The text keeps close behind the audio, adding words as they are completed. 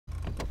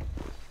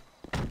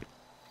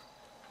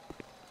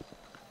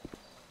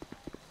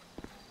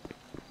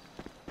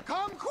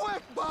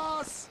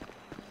Boss!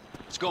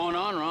 What's going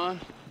on, Ron?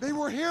 They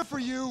were here for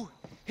you.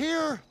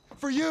 Here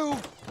for you.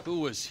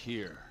 Who was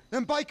here?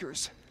 Them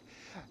bikers.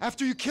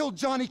 After you killed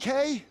Johnny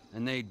K.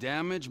 And they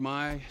damage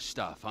my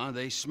stuff, huh?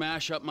 They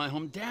smash up my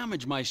home,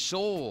 damage my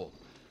soul.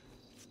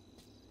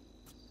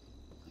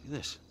 Look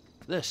at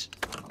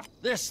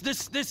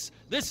this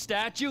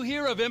statue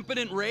here of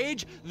impotent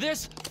rage,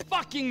 this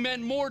fucking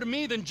meant more to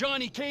me than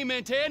Johnny K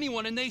meant to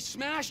anyone, and they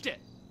smashed it.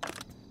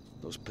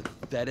 Those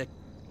pathetic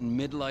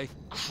midlife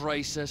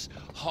crisis,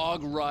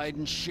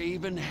 hog-riding,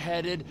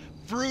 shaven-headed,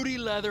 fruity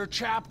leather,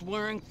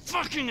 chapped-wearing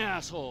fucking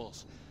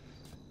assholes.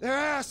 They're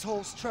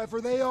assholes,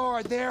 Trevor. They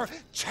are. They're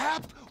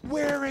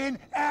chapped-wearing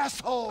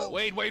assholes.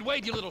 Wait,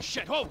 you little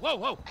shit.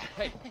 Whoa.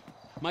 Hey,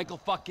 Michael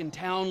fucking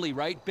Townley,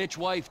 right? Bitch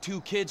wife, 2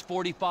 kids,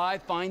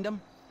 45. Find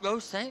him?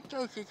 Los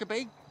Santos is a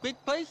big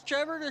place,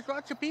 Trevor. There's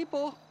lots of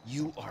people.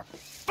 You are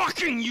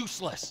fucking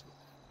useless.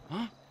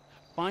 Huh?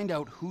 Find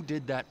out who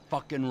did that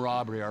fucking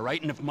robbery, all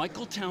right? And if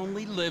Michael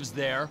Townley lives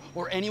there,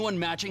 or anyone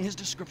matching his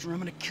description, I'm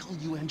gonna kill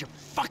you and your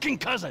fucking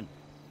cousin.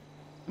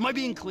 Am I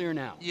being clear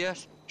now?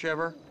 Yes,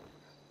 Trevor.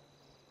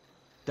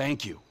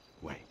 Thank you.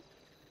 Wait.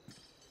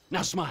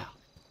 Now smile.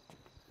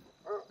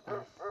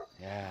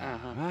 Yeah,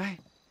 right?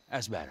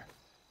 That's better.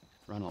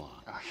 Run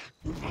along.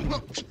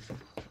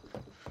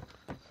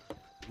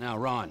 Now,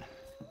 Ron,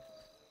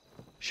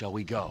 shall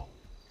we go?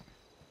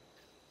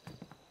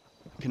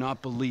 I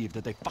cannot believe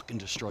that they fucking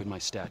destroyed my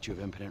statue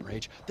of impotent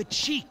rage. The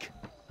cheek,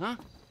 huh?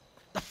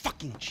 The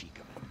fucking cheek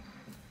of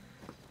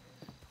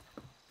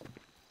it.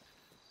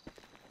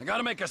 I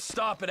gotta make a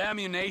stop at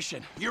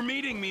ammunition. You're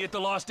meeting me at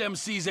the Lost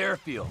MC's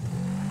airfield.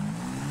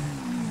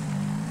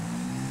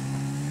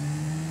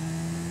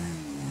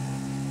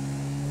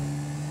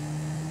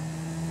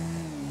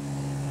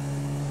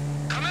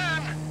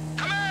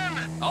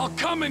 I'll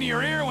come in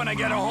your ear when I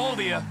get a hold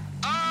of you.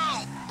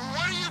 Oh,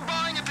 what are you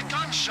buying at the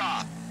gun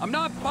shop? I'm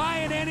not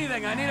buying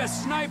anything. I need a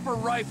sniper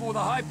rifle with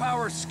a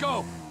high-power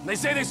scope. They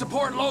say they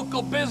support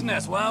local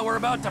business. Well, we're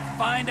about to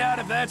find out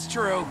if that's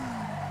true.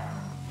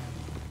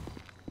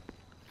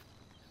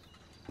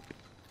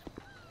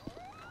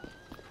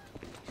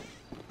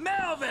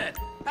 Melvin!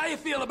 How you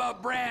feel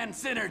about brand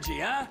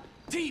synergy, huh?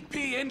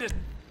 TP into...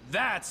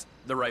 That's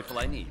the rifle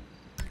I need.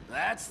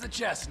 That's the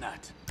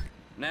chestnut.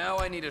 Now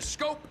I need a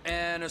scope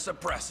and a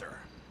suppressor.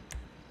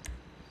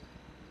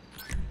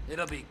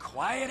 It'll be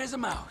quiet as a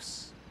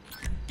mouse.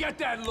 Get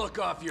that look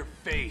off your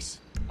face.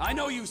 I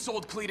know you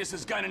sold Cletus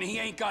his gun and he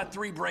ain't got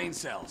 3 brain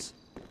cells.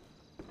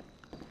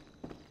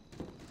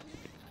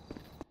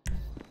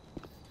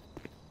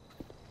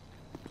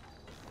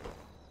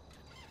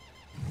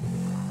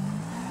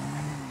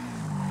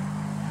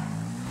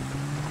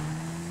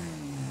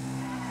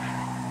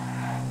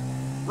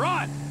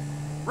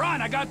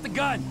 Ron, I got the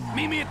gun.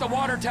 Meet me at the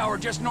water tower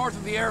just north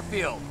of the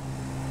airfield.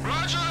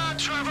 Roger that,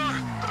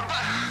 Trevor.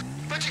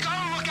 But you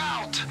gotta look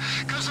out,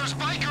 because there's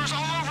bikers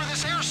all over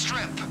this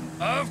airstrip.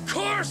 Of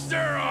course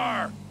there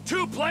are!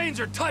 2 planes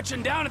are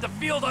touching down at the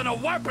field on a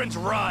weapons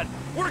run.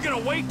 We're gonna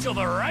wait till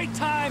the right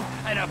time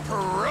and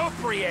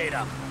appropriate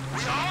them.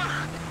 We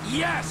are?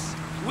 Yes,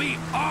 we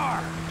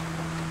are.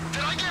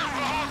 Did I get it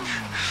wrong?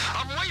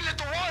 I'm waiting at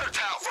the water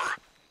tower.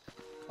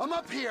 I'm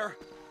up here.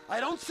 I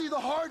don't see the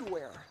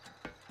hardware,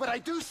 but I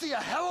do see a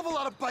hell of a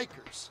lot of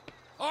bikers.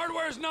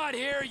 Hardware's not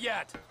here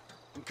yet.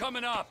 I'm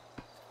coming up.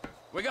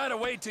 We gotta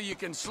wait till you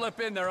can slip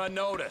in there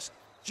unnoticed.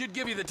 Should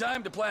give you the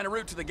time to plan a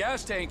route to the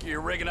gas tank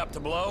you're rigging up to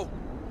blow.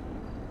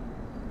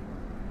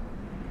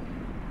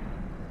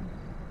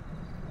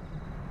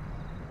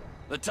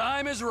 The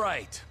time is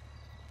right.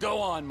 Go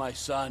on, my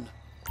son.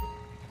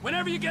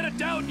 Whenever you get a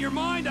doubt in your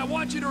mind, I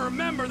want you to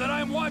remember that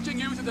I'm watching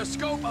you through the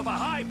scope of a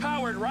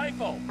high-powered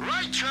rifle.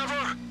 Right,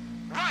 Trevor.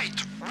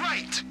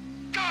 Right.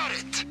 Got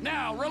it.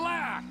 Now,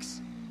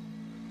 relax.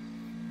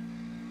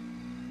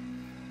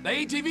 The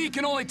ATV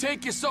can only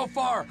take you so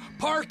far.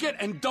 Park it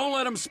and don't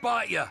let them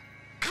spot you.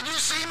 Can you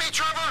see me,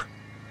 Trevor?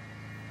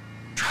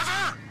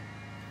 Trevor?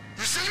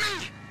 You see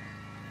me?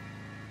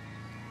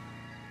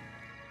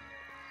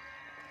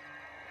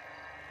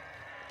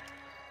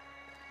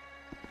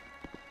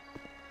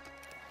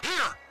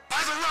 Here,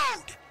 by the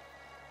road.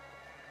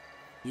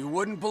 You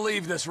wouldn't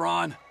believe this,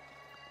 Ron.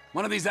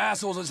 One of these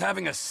assholes is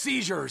having a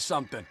seizure or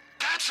something.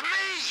 That's me!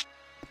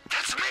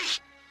 That's me!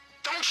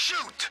 Don't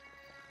shoot!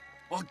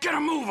 Well, get a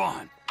move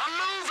on. I'm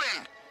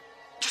moving!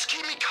 Just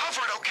keep me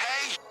covered,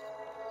 okay?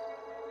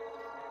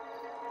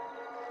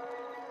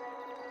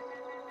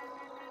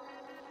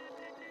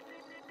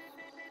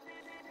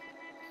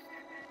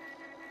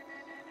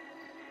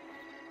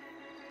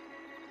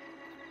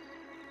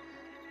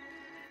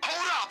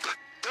 Hold up!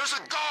 There's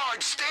a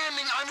guard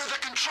standing under the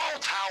control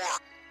tower!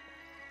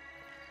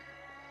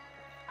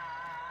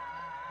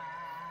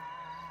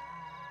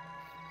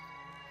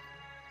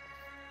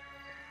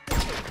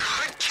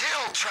 Good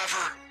kill,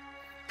 Trevor!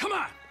 Come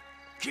on!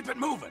 Keep it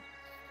moving.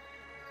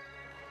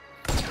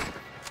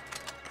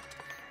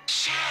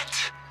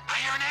 Shit! I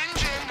hear an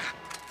engine!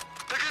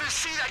 They're gonna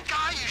see that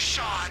guy you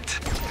shot!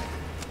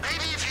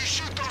 Maybe if you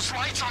shoot those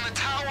lights on the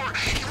tower,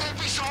 it won't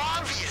be so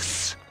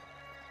obvious!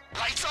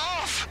 Lights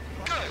off!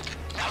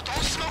 Good. Now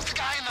don't smoke the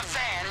guy in the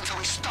van until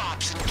he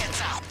stops and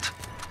gets out.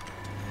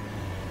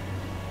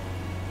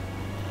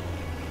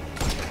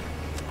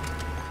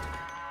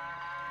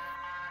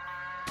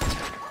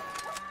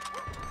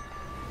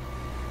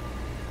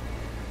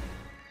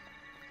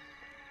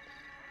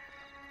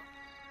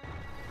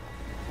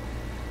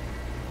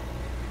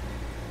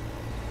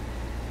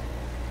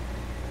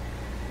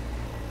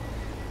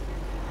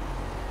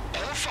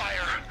 Hold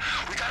fire.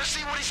 We gotta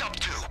see what he's up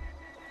to.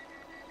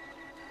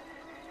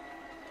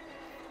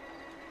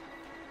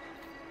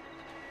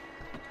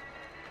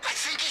 I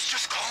think he's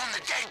just calling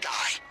the dead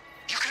guy.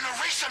 You can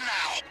erase him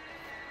now.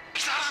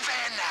 He's out of the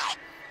van now.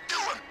 Do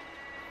him.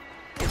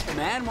 If the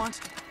man wants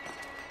to...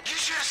 You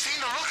should have seen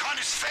the look on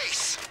his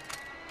face.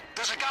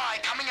 There's a guy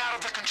coming out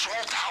of the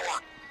control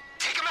tower.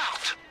 Take him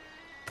out.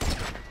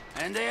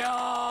 And they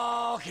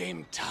all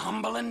came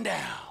tumbling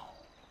down.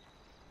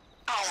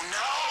 Oh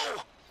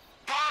no!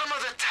 Bottom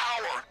of the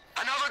tower.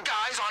 Another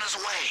guy's on his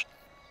way.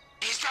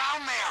 He's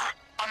down there,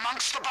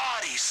 amongst the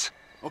bodies.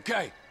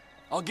 Okay,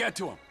 I'll get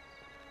to him.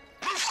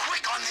 Move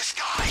quick on this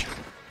guy.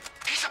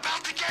 He's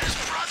about to get his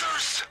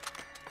brothers.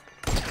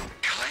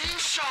 Clean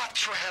shot,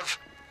 Trev.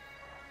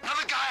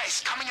 Another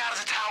guy's coming out of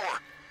the tower.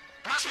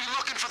 Must be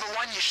looking for the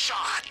one you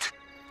shot.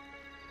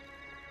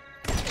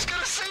 He's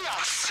gonna see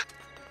us.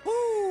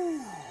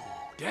 Woo!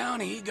 Down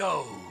he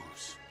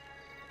goes.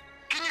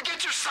 Can you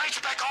get your sights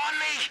back on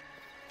me?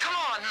 Come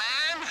on,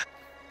 man.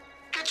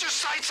 Get your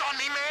sights on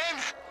me,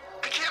 man.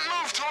 I can't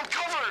move till I'm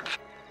covered.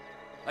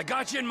 I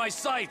got you in my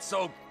sights,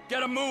 so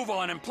get a move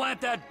on and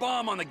plant that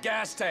bomb on the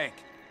gas tank.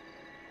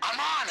 I'm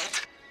on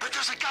it, but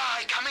there's a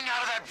guy coming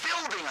out of that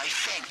building, I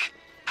think.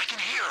 I can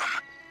hear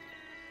him.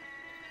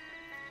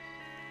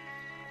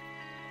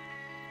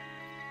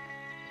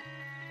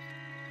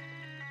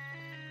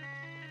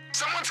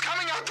 Someone's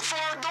coming out the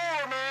far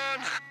door,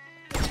 man.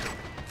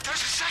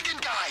 There's a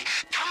second guy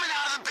coming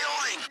out of the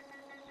building.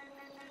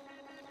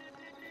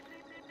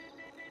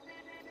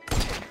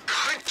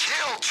 Good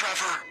kill,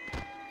 Trevor.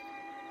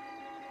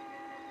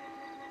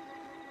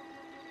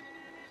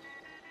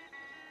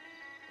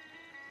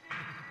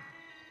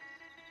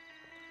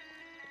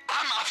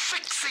 I'm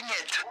fixing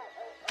it.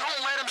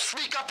 Don't let him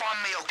sneak up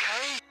on me,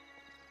 okay?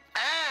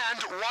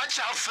 And watch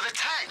out for the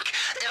tank.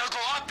 It'll go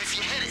up if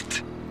you hit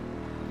it.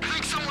 I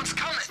think someone's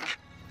coming.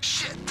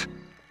 Shit.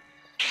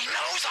 He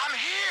knows I'm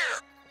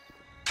here.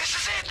 This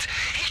is it.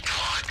 He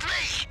clocked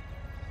me.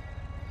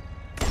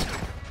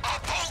 A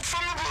bolt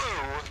from the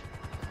blue.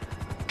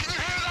 Can you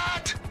hear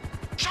that?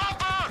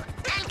 Chopper,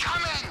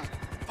 incoming.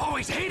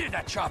 Always hated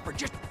that chopper.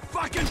 Just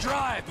fucking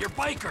drive. You're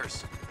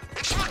bikers.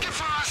 It's looking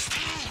for us, T.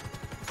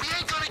 We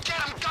ain't gonna get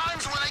them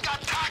guns when they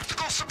got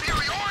tactical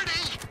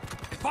superiority.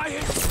 If I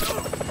hit...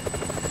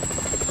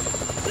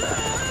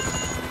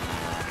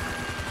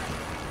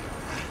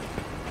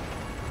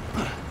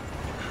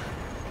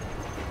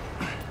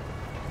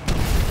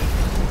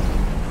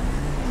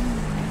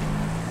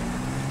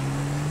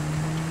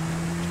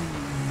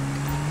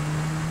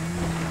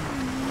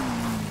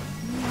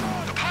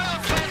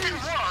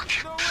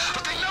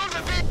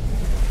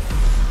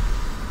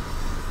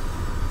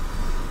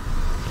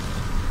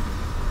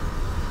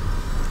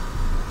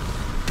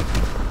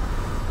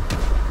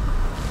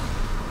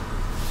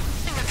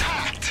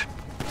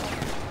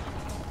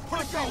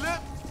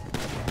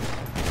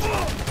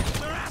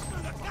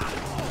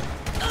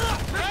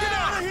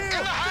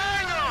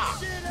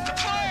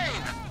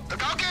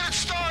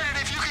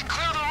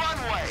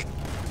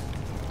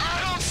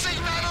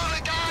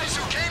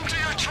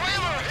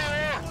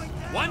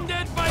 One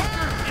dead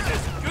biker is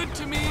as good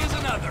to me as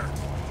another.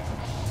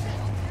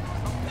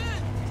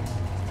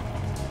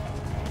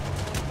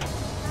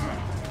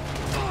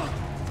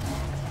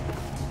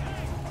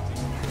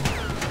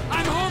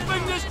 I'm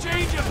hoping this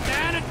change of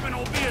management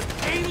will be as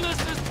painless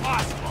as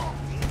possible.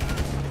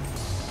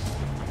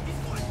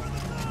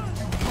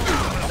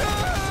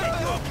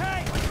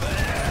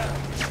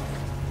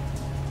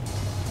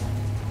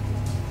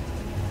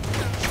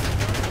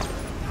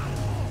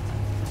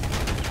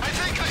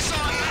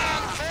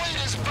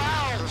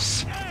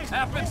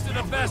 Happens to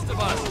the best of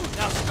us.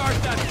 Now start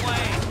that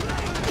plane.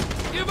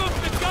 Give up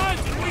the guns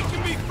and we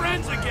can be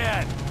friends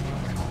again.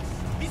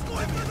 He's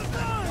going for the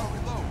gun!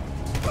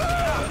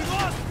 We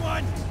lost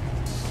one!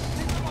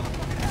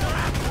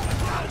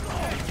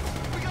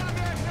 We got a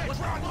man hit! What's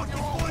wrong? Look,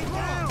 he's going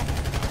down!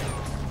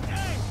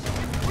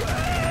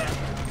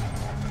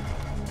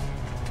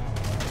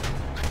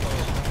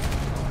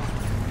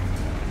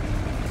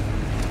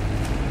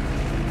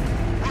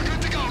 We're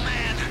good to go,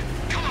 man.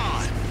 Come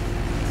on.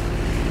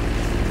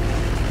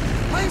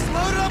 Plane's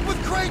loaded up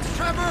with crates,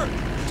 Trevor!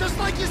 Just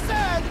like you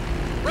said!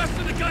 Rest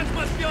of the guns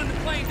must be on the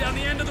plane down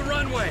the end of the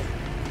runway.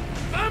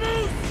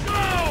 Vamos,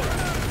 go!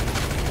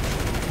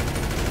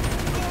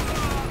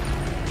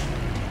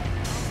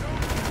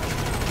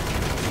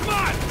 Come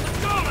on, let's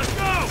go, let's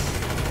go!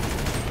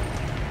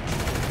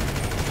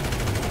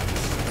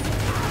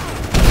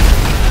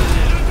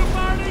 There's a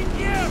burning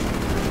gift!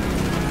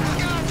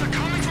 Look out, they're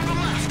coming from the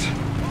left.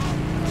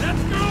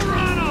 Let's go,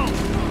 Ronald!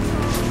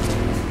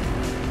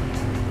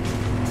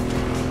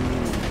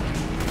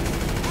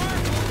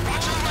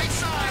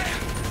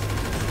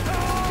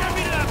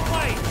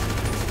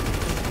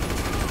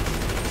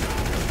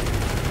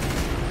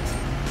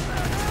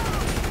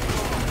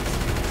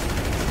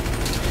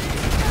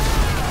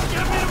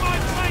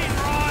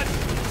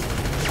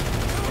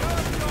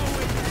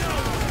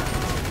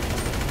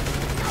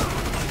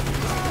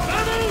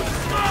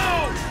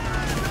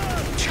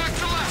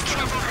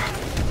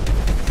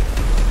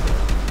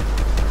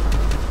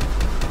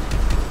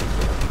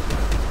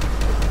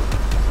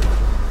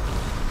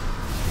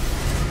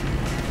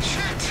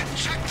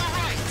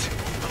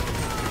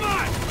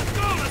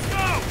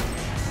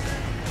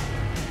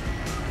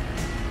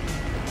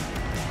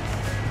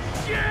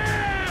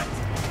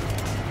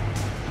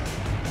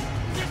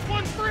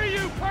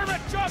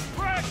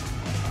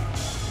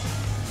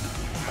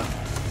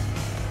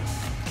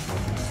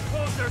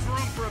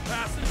 a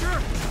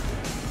passenger?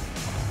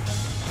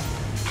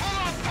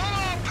 Pull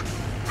up!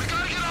 We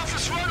gotta get off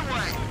this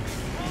runway.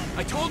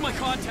 I told my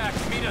contact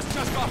to meet us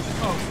just off the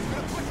coast.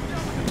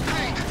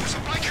 Hey, there's a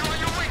biker on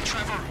your wing,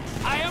 Trevor.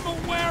 I am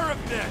aware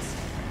of this.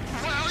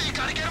 Well, you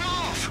gotta get him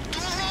off. Do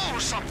a roll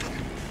or something.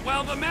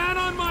 While the man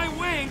on my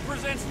wing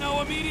presents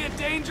no immediate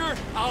danger,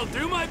 I'll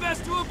do my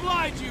best to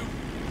oblige you.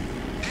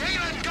 He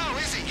ain't letting go,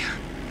 is he?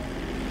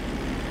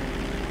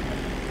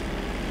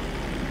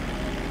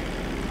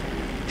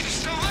 He's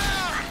still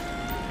there!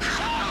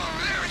 Oh,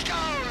 there he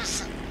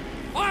goes!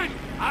 Fine,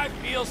 I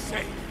feel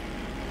safe.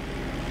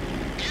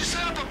 You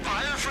set up a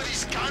buyer for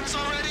these guns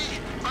already?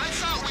 I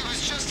thought we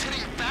was just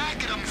hitting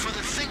back at him for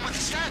the thing with the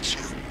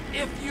statue.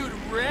 If you'd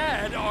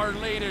read our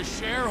latest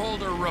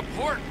shareholder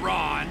report,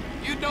 Ron,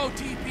 you'd know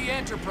TP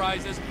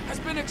Enterprises has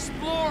been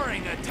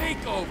exploring a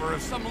takeover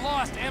of some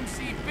lost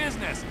MC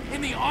business in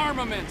the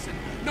armaments and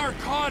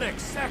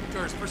narcotics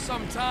sectors for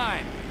some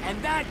time.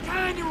 And that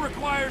kinda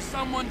requires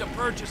someone to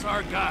purchase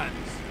our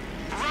guns.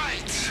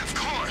 Right, of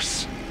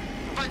course.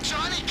 But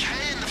Johnny K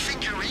and the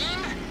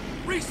figurine?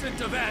 Recent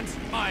events,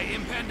 my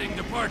impending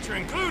departure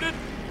included,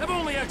 have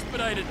only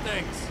expedited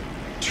things.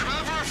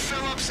 Trevor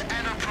Phillips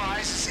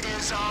Enterprises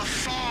is a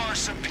far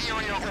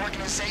superior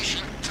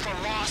organization to the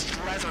Lost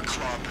Leather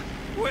Club.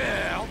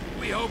 Well,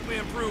 we hope we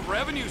improve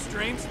revenue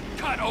streams,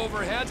 cut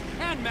overheads,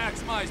 and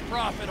maximize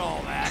profit,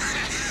 all that.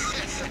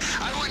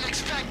 I wouldn't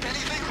expect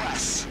anything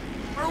less.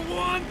 For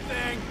one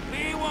thing,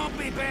 we won't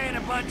be paying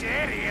a bunch of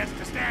idiots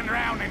to stand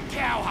around in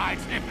cowhide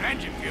sniffing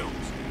engine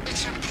fumes.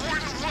 It's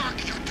important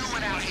work you're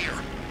doing out here.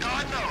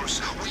 God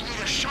knows, we need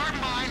a sharp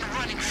mind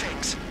running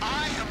things.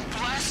 I am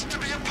blessed to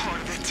be a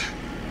part of it.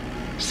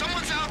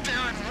 Someone's out there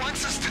and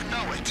wants us to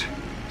know it.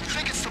 You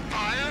think it's the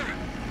buyer?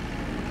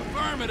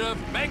 Affirmative.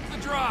 Make the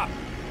drop.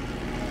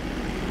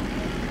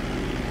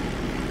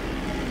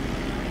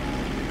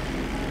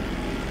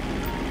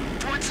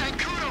 Fort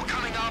Zancudo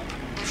coming up.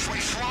 If we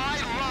fly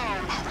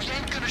low, we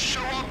ain't gonna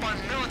show up on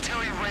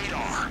military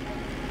radar.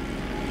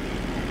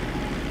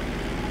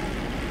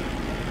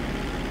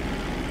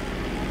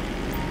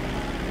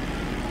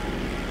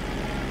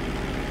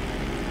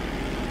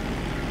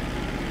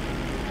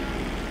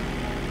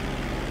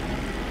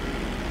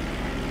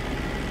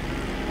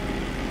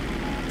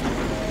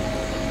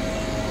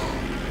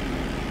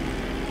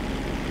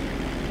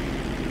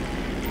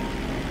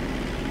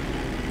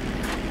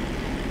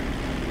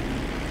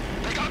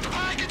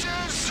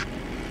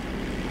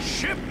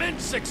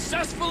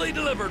 Successfully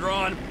delivered,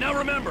 Ron. Now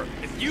remember,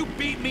 if you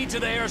beat me to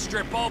the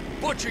airstrip, I'll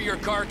butcher your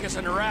carcass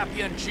and wrap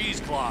you in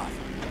cheesecloth.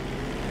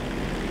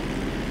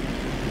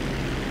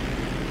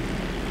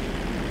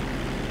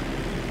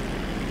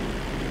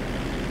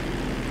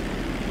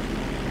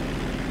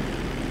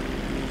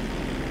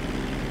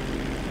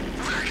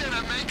 We're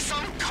gonna make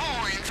some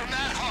coin from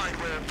that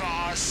hardware,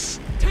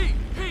 boss.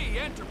 TP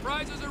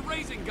Enterprises are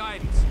raising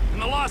guidance,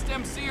 and the Lost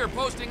MC are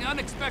posting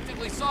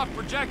unexpectedly soft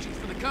projections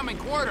for the coming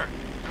quarter.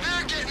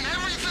 They're getting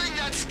everything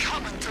that's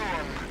coming to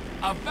them.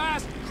 A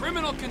vast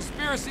criminal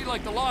conspiracy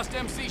like the Lost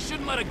MC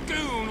shouldn't let a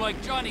goon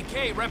like Johnny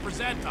K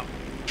represent them.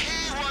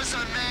 He was a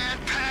man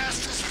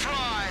past his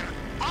prime.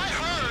 I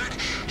heard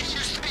he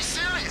used to be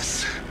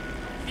serious.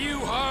 Few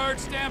hard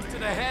stamps to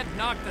the head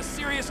knocked the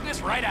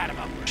seriousness right out of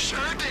him.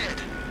 Sure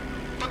did.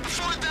 But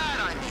before that,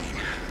 I mean,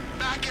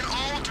 back in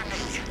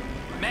Alderney.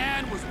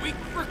 Man was weak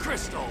for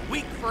Crystal,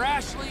 weak for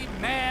Ashley,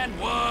 man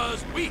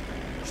was weak.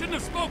 Shouldn't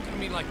have spoken to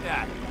me like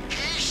that.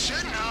 He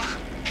shouldn't have.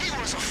 He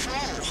was a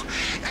fool,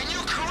 and you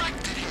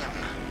corrected him.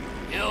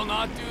 He'll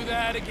not do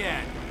that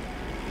again.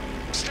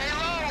 Stay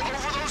low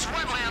over those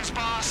wetlands,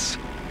 boss.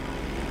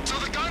 So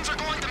the guns are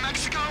going to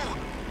Mexico?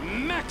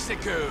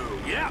 Mexico,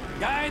 yeah.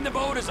 Guy in the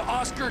boat is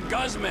Oscar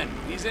Guzman.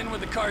 He's in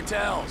with the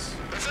cartels.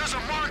 If there's a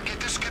market,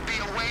 this could be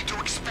a way to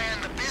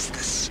expand the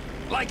business.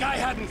 Like I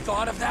hadn't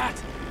thought of that.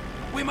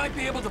 We might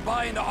be able to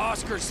buy into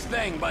Oscar's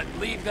thing, but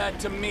leave that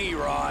to me,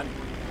 Ron.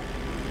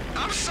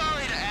 I'm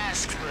sorry to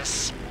ask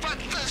this, but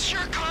does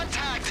your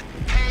contact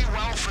pay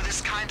well for this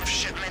kind of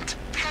shipment?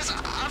 Because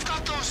I've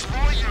got those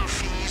lawyer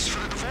fees for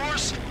the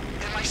divorce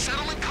and my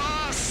settlement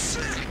costs.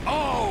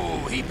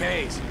 Oh, he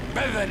pays.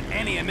 Better than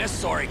any in this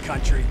sorry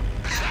country.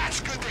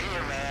 That's good to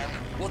hear, man.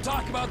 We'll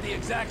talk about the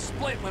exact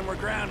split when we're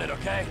grounded,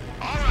 okay?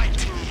 All right,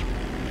 T.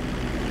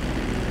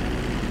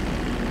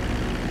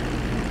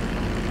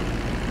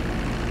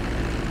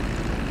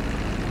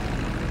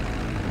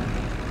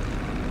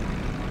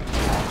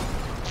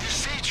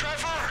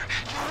 Trevor,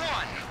 you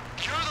won.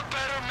 You're the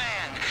better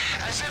man,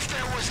 as if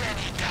there was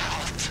any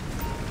doubt.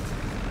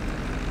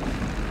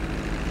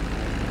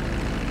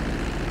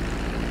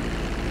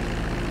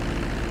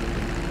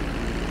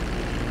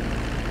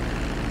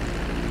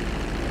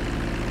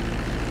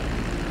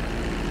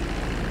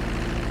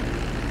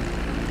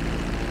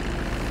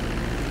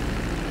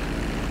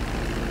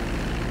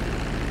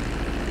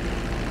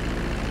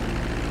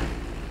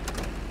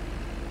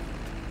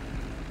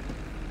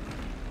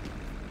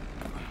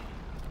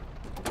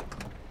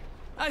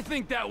 I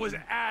think that was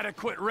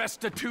adequate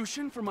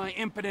restitution for my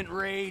impotent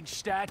rage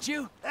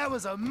statue. That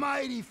was a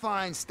mighty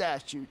fine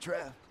statue,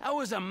 Trev. That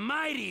was a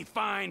mighty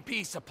fine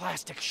piece of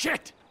plastic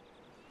shit.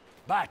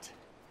 But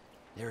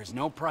there is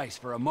no price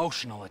for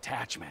emotional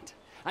attachment.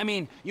 I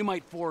mean, you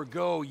might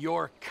forego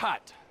your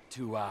cut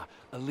to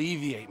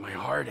alleviate my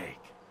heartache.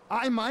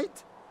 I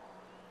might?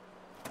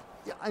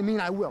 Yeah, I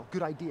mean, I will.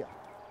 Good idea.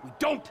 We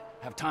don't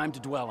have time to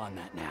dwell on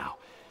that now,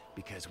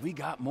 because we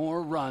got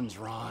more runs,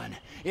 Ron.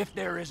 If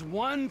there is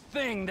one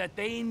thing that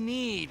they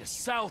need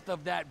south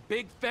of that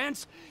big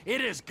fence,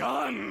 it is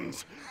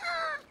guns.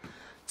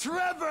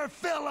 Trevor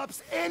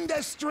Phillips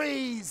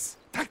Industries!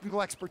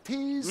 Technical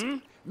expertise,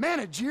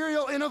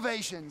 managerial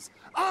innovations,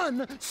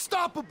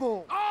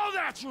 unstoppable! Oh,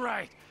 that's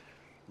right!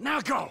 Now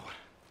go!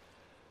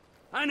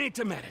 I need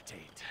to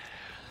meditate.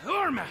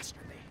 Or masturbate.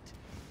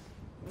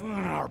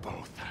 Or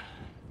both.